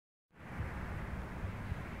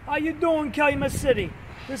How you doing, Calumet City?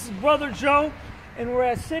 This is Brother Joe, and we're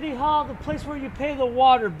at City Hall, the place where you pay the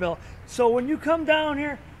water bill. So when you come down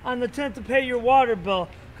here on the 10th to pay your water bill,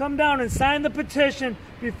 come down and sign the petition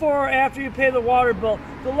before or after you pay the water bill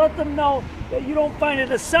to let them know that you don't find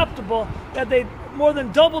it acceptable that they more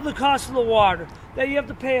than double the cost of the water, that you have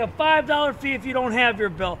to pay a $5 fee if you don't have your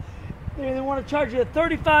bill. They want to charge you a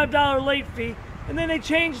 $35 late fee, and then they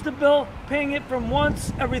change the bill, paying it from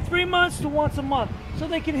once every 3 months to once a month. So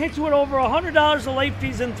they can hit you with over $100 of late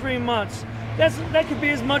fees in 3 months. That could be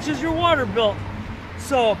as much as your water bill.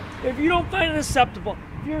 So if you don't find it acceptable,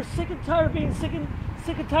 if you're sick and tired of being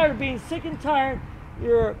sick and tired,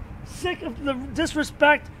 you're sick of the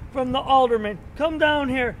disrespect from the alderman, come down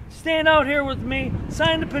here, stand out here with me,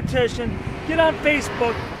 sign the petition, get on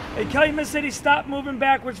Facebook at Calumet City Stop Moving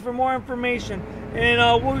Backwards for more information. And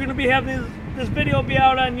we're going to be having this video be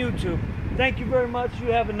out on YouTube. Thank you very much.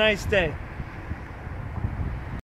 You have a nice day.